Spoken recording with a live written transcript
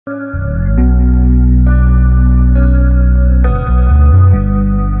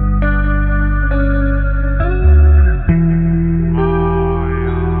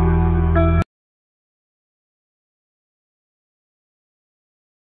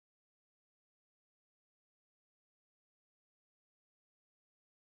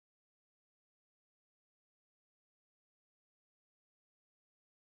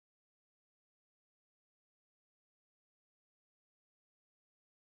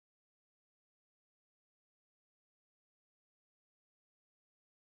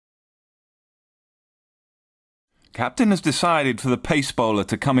Captain has decided for the pace bowler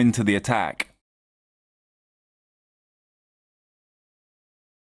to come into the attack.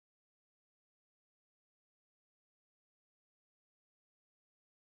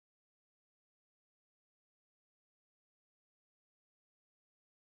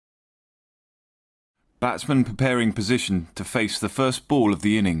 Batsman preparing position to face the first ball of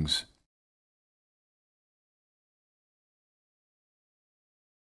the innings.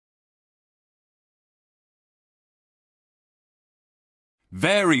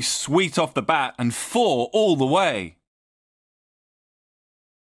 Very sweet off the bat and 4 all the way.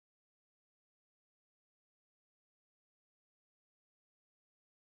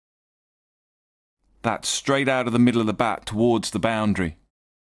 That's straight out of the middle of the bat towards the boundary.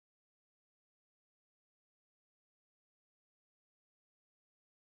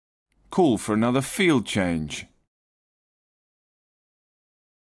 Call for another field change.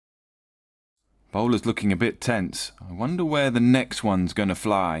 Bowler's looking a bit tense. I wonder where the next one's going to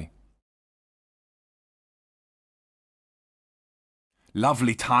fly.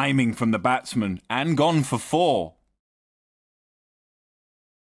 Lovely timing from the batsman and gone for 4.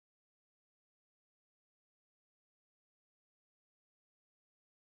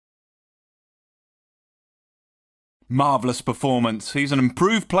 Marvellous performance. He's an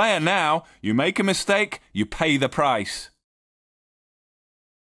improved player now. You make a mistake, you pay the price.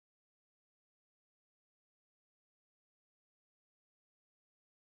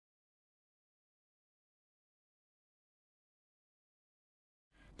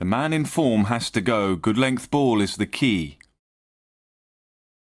 The man in form has to go. Good length ball is the key.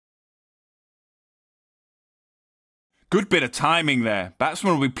 Good bit of timing there.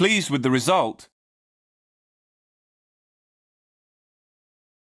 Batsman will be pleased with the result.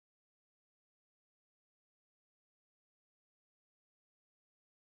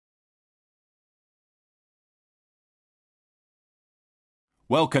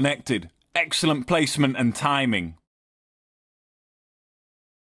 Well connected. Excellent placement and timing.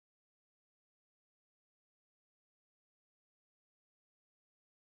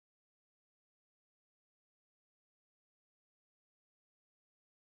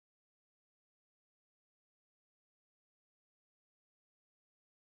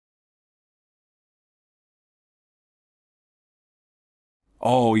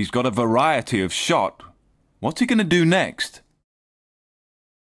 Oh, he's got a variety of shot. What's he going to do next?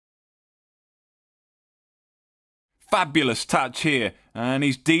 Fabulous touch here, and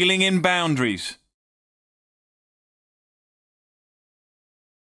he's dealing in boundaries.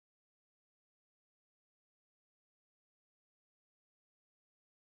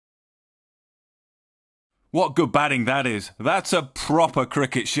 What good batting that is. That's a proper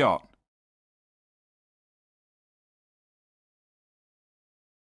cricket shot.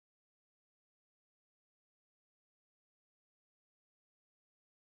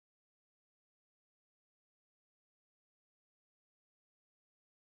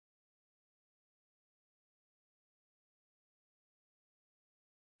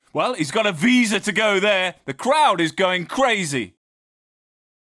 Well, he's got a visa to go there. The crowd is going crazy.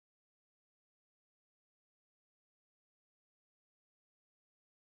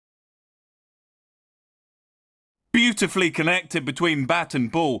 Beautifully connected between bat and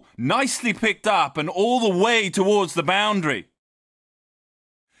ball. Nicely picked up and all the way towards the boundary.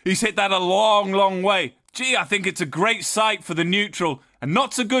 He's hit that a long, long way. Gee, I think it's a great sight for the neutral and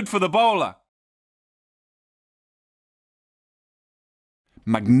not so good for the bowler.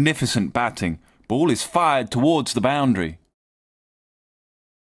 Magnificent batting. Ball is fired towards the boundary.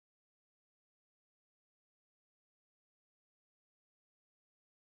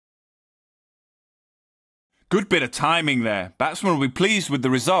 Good bit of timing there. Batsman will be pleased with the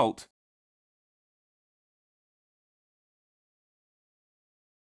result.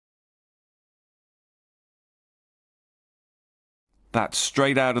 That's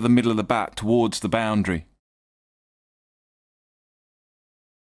straight out of the middle of the bat towards the boundary.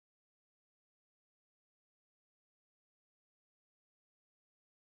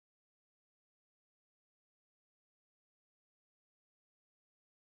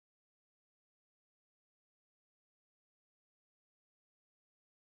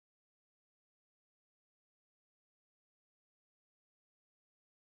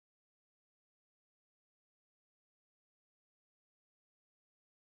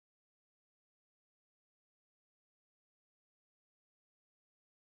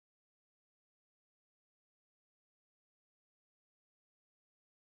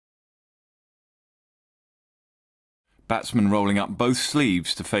 Batsman rolling up both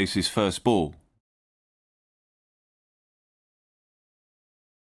sleeves to face his first ball.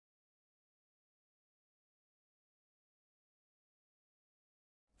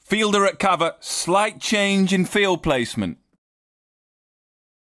 Fielder at cover, slight change in field placement.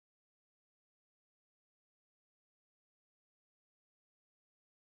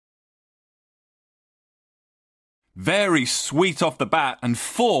 Very sweet off the bat and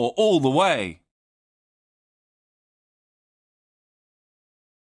 4 all the way.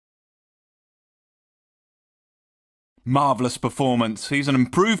 Marvellous performance. He's an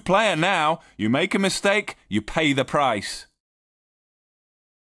improved player now. You make a mistake, you pay the price.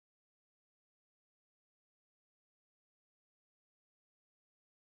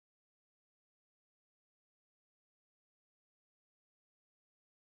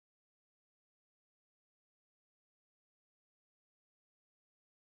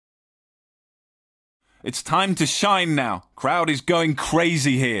 It's time to shine now. Crowd is going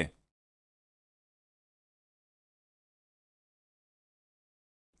crazy here.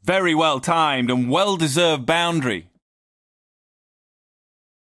 Very well timed and well-deserved boundary.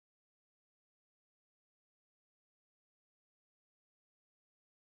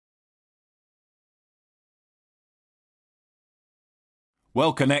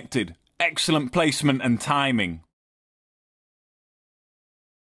 Well connected. Excellent placement and timing.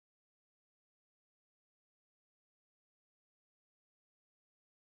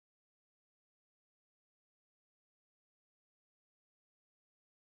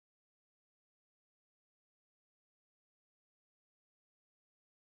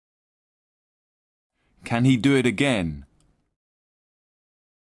 Can he do it again?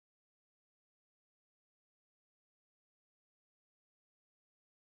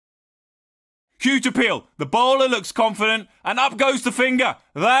 Huge appeal. The bowler looks confident and up goes the finger.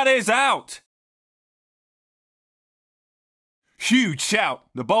 That is out. Huge shout.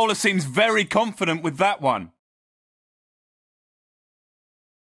 The bowler seems very confident with that one.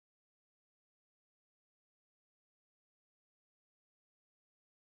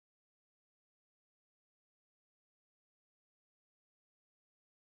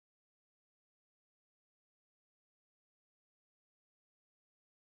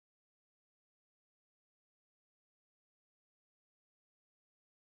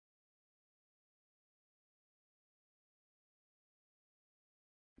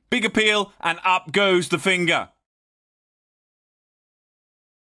 Big appeal and up goes the finger.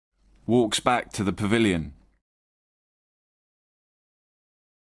 Walks back to the pavilion.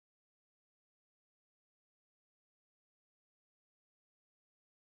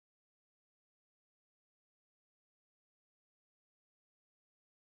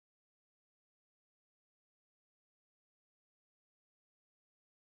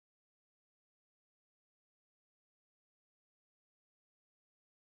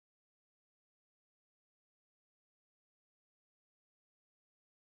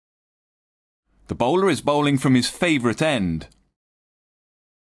 The bowler is bowling from his favourite end.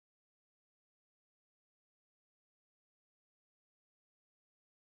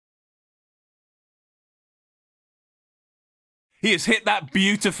 He has hit that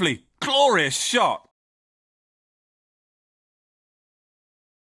beautifully. Glorious shot.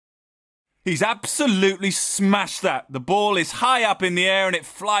 He's absolutely smashed that. The ball is high up in the air and it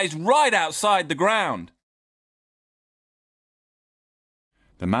flies right outside the ground.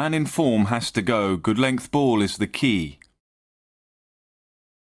 The man in form has to go. Good length ball is the key.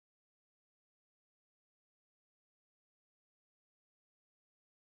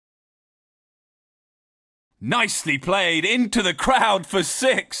 Nicely played into the crowd for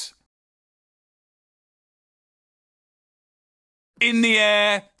 6. In the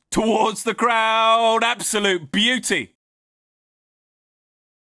air, towards the crowd. Absolute beauty.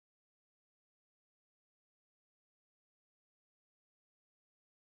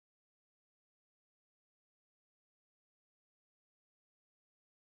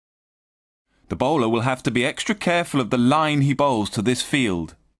 The bowler will have to be extra careful of the line he bowls to this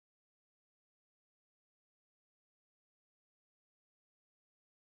field.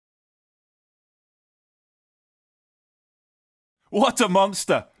 What a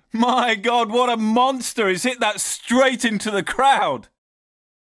monster! My God, what a monster! He's hit that straight into the crowd.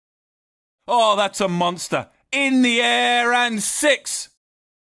 Oh, that's a monster. In the air and 6.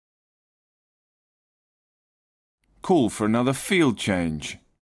 Call for another field change.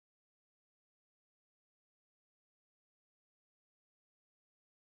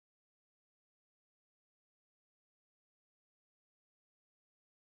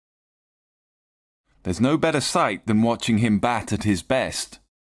 There's no better sight than watching him bat at his best.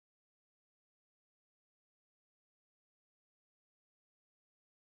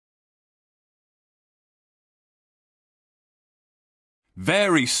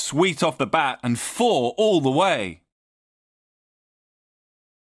 Very sweet off the bat and 4 all the way.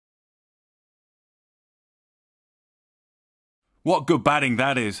 What good batting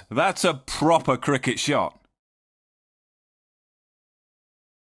that is. That's a proper cricket shot.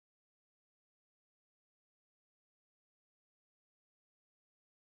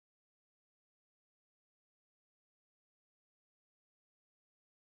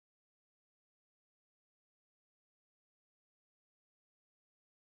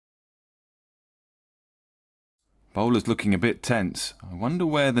 Bowler's looking a bit tense. I wonder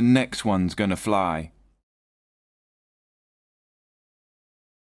where the next one's going to fly.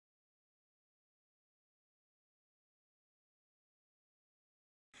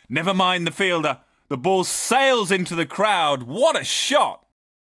 Never mind the fielder. The ball sails into the crowd. What a shot!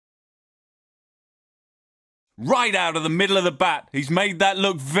 Right out of the middle of the bat. He's made that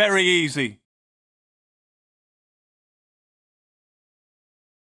look very easy.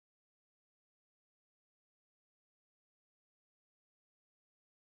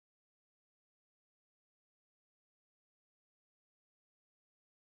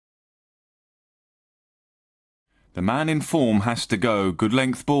 The man in form has to go. Good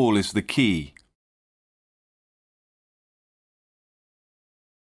length ball is the key.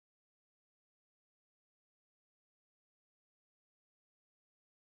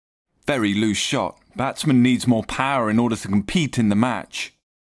 Very loose shot. Batsman needs more power in order to compete in the match.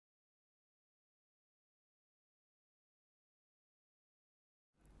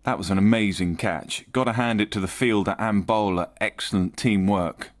 That was an amazing catch. Got to hand it to the fielder and bowler. Excellent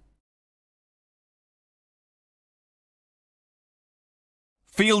teamwork.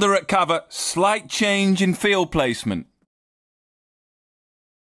 Fielder at cover. Slight change in field placement.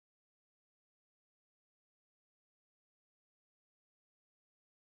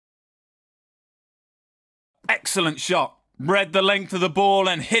 Excellent shot. Read the length of the ball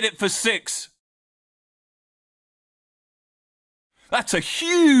and hit it for 6. That's a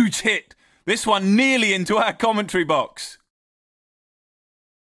huge hit. This one nearly into our commentary box.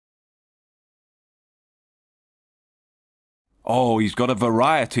 Oh, he's got a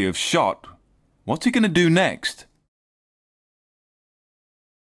variety of shot. What's he going to do next?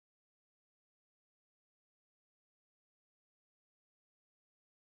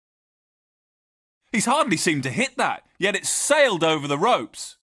 He's hardly seemed to hit that, yet it sailed over the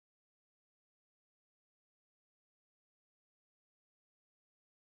ropes.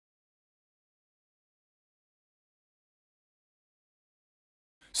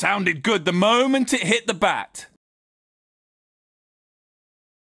 Sounded good the moment it hit the bat.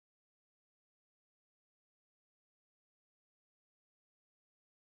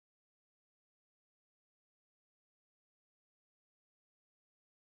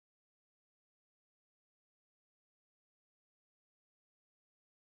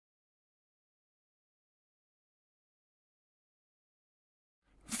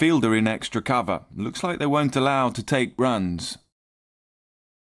 Fielder in extra cover. Looks like they won't allow to take runs.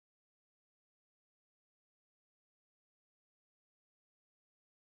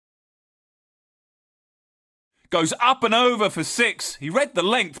 Goes up and over for 6. He read the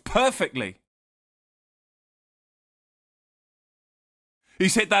length perfectly.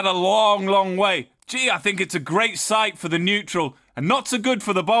 He's hit that a long, long way. Gee, I think it's a great sight for the neutral and not so good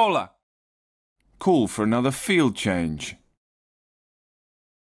for the bowler. Call for another field change.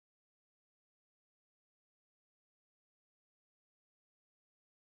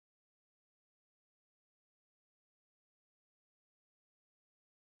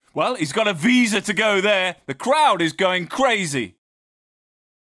 Well, he's got a visa to go there. The crowd is going crazy.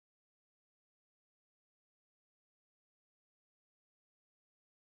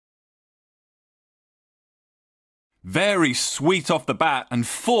 Very sweet off the bat and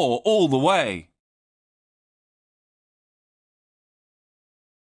 4 all the way.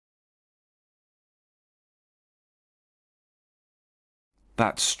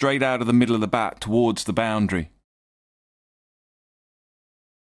 That's straight out of the middle of the bat towards the boundary.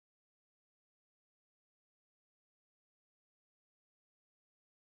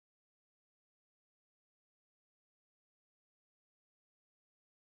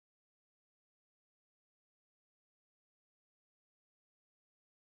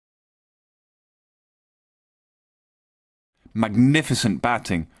 Magnificent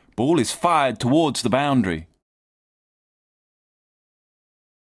batting. Ball is fired towards the boundary.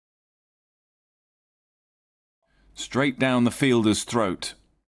 Straight down the fielder's throat.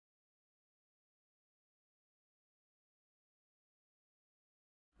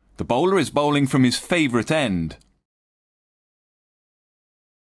 The bowler is bowling from his favourite end.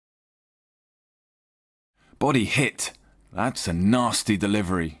 Body hit. That's a nasty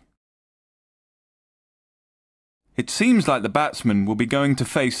delivery. It seems like the batsman will be going to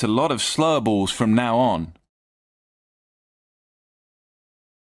face a lot of slower balls from now on.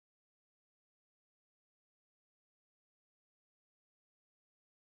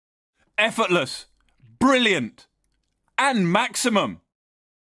 effortless, brilliant, and maximum.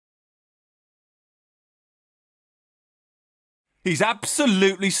 He's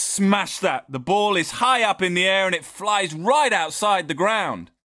absolutely smashed that. The ball is high up in the air and it flies right outside the ground.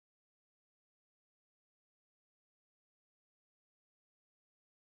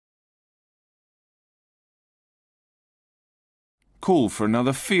 Call for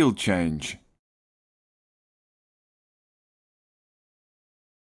another field change.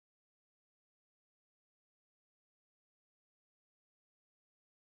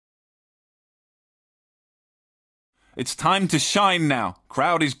 It's time to shine now.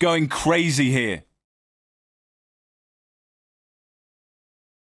 Crowd is going crazy here.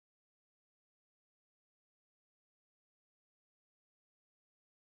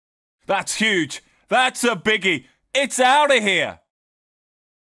 That's huge. That's a biggie. It's out of here.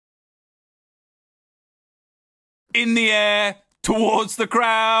 In the air, towards the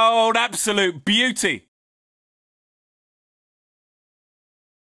crowd. Absolute beauty.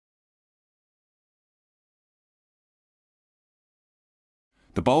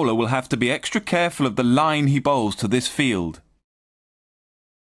 The bowler will have to be extra careful of the line he bowls to this field.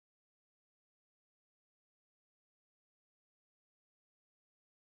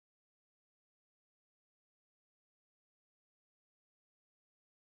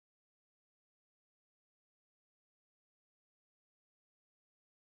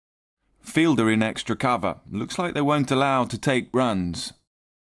 Fielder in extra cover. Looks like they won't allow to take runs.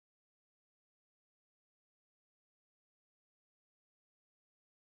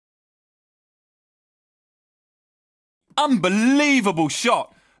 Unbelievable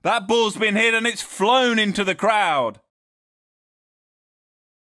shot. That ball's been hit and it's flown into the crowd.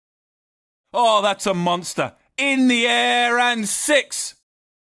 Oh, that's a monster. In the air and 6.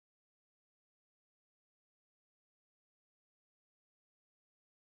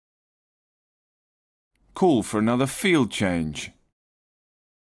 Call for another field change.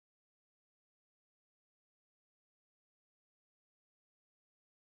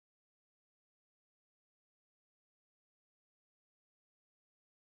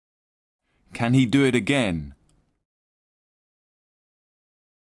 Can he do it again?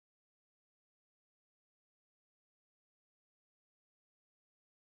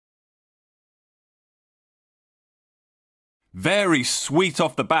 Very sweet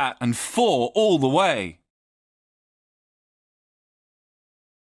off the bat and 4 all the way.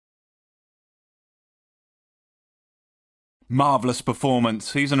 Marvellous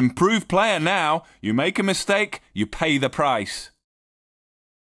performance. He's an improved player now. You make a mistake, you pay the price.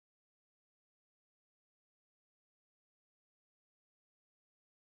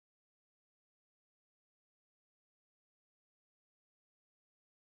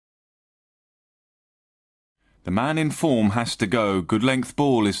 The man in form has to go. Good length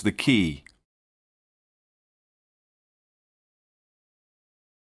ball is the key.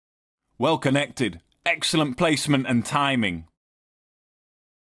 Well connected. Excellent placement and timing.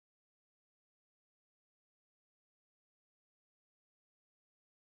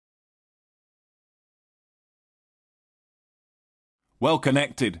 Well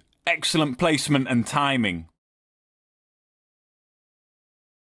connected. Excellent placement and timing.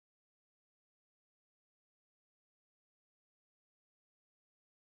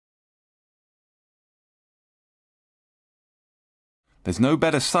 There's no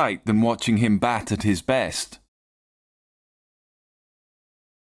better sight than watching him bat at his best.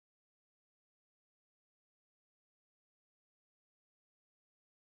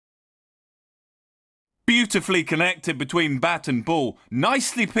 Beautifully connected between bat and ball,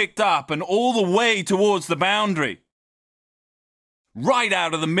 nicely picked up and all the way towards the boundary. Right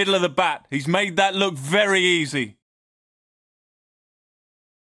out of the middle of the bat, he's made that look very easy.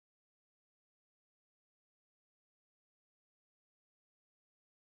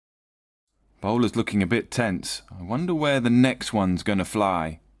 Bowler's looking a bit tense. I wonder where the next one's going to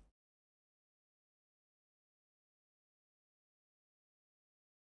fly.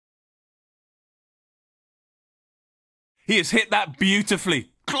 He has hit that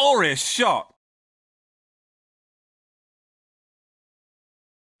beautifully. Glorious shot.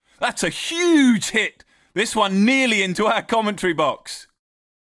 That's a huge hit. This one nearly into our commentary box.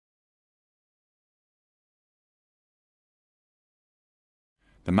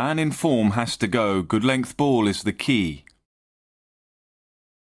 The man in form has to go. Good length ball is the key.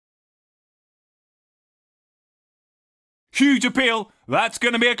 Huge appeal. That's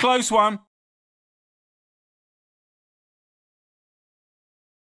going to be a close one.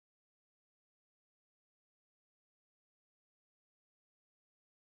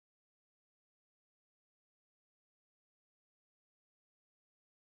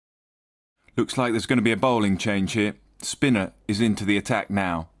 Looks like there's going to be a bowling change here. Spinner is into the attack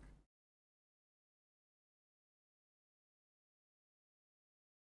now.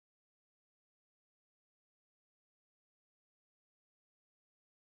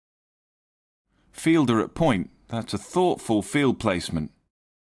 Fielder at point. That's a thoughtful field placement.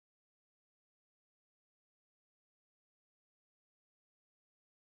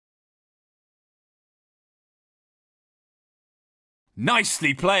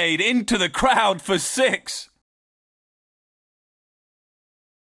 Nicely played into the crowd for 6.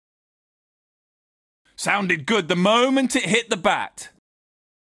 Sounded good the moment it hit the bat.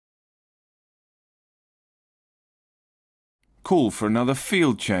 Call for another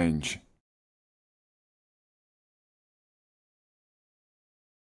field change.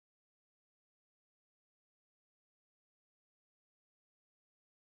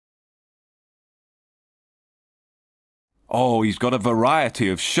 Oh, he's got a variety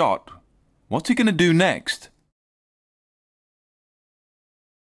of shot. What's he going to do next?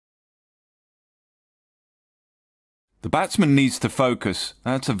 The batsman needs to focus.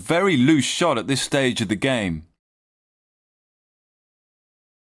 That's a very loose shot at this stage of the game.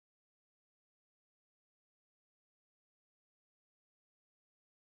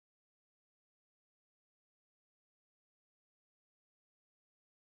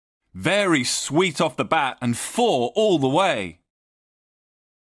 Very sweet off the bat and 4 all the way.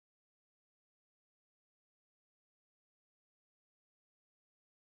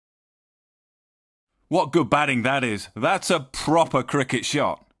 What good batting that is. That's a proper cricket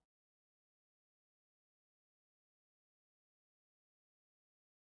shot.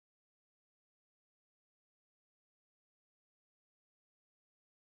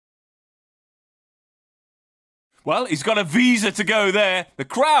 Well, he's got a visa to go there. The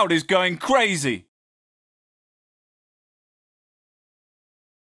crowd is going crazy.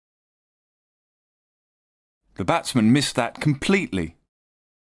 The batsman missed that completely.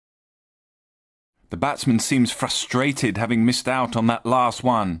 The batsman seems frustrated having missed out on that last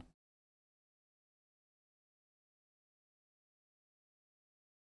one.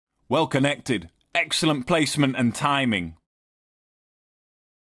 Well connected. Excellent placement and timing.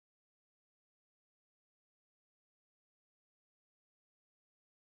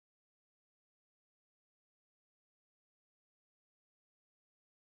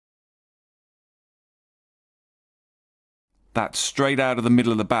 That's straight out of the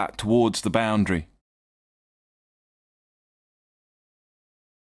middle of the bat towards the boundary.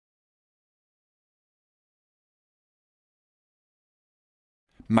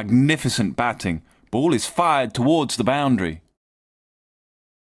 Magnificent batting. Ball is fired towards the boundary.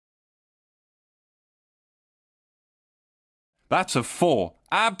 That's a 4.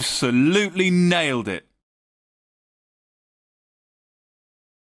 Absolutely nailed it.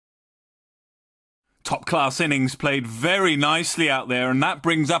 Top-class innings played very nicely out there, and that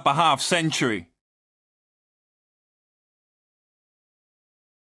brings up a half-century.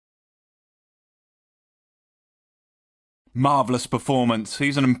 Marvellous performance.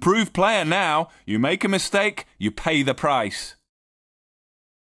 He's an improved player now. You make a mistake, you pay the price.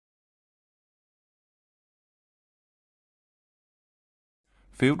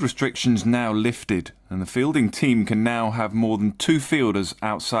 Field restrictions now lifted, and the fielding team can now have more than 2 fielders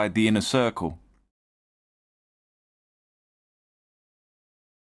outside the inner circle.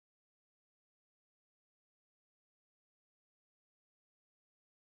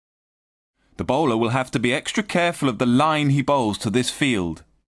 The bowler will have to be extra careful of the line he bowls to this field.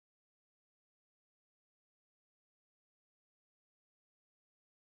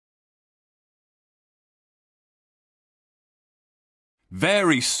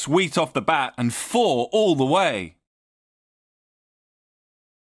 Very sweet off the bat and 4 all the way.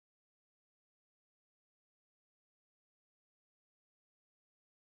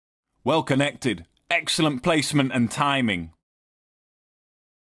 Well connected. Excellent placement and timing.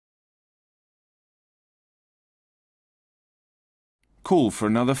 Call for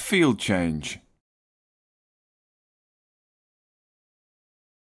another field change.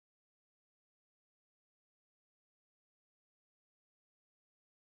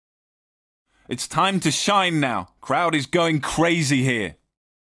 It's time to shine now. Crowd is going crazy here.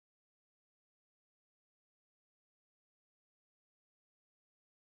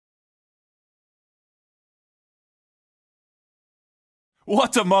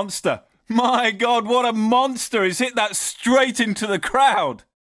 What a monster! My God, what a monster! He's hit that straight into the crowd.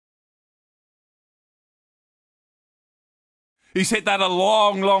 He's hit that a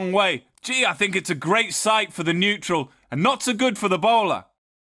long, long way. Gee, I think it's a great sight for the neutral and not so good for the bowler.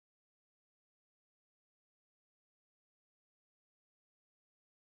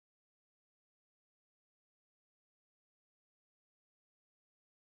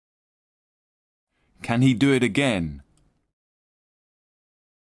 Can he do it again?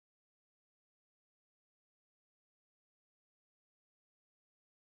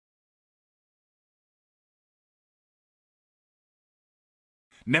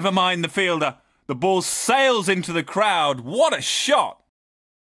 Never mind the fielder. The ball sails into the crowd. What a shot!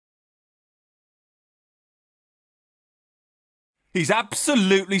 He's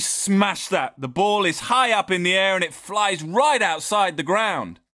absolutely smashed that. The ball is high up in the air and it flies right outside the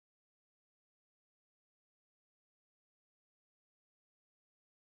ground.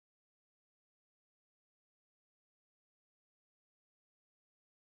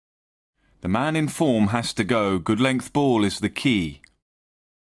 The man in form has to go. Good length ball is the key.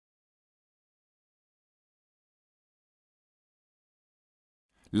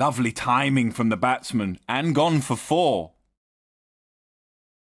 Lovely timing from the batsman and gone for 4.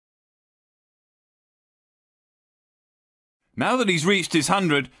 Now that he's reached his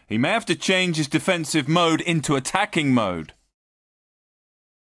 100, he may have to change his defensive mode into attacking mode.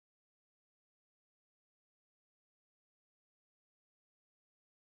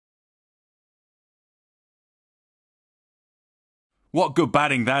 What good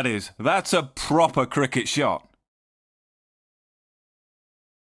batting that is. That's a proper cricket shot.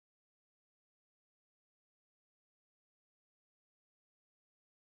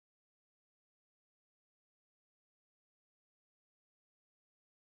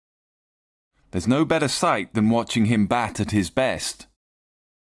 There's no better sight than watching him bat at his best.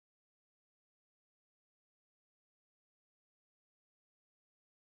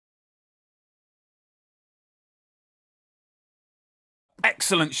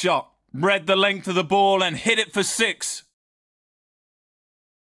 Excellent shot. Read the length of the ball and hit it for 6.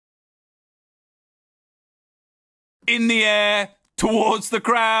 In the air, towards the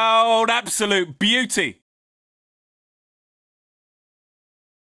crowd. Absolute beauty.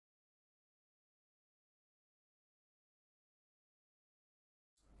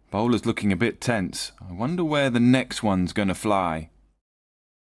 Bowler's looking a bit tense. I wonder where the next one's going to fly.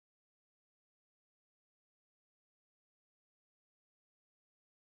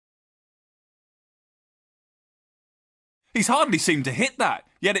 He's hardly seemed to hit that,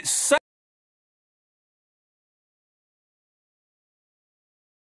 yet it's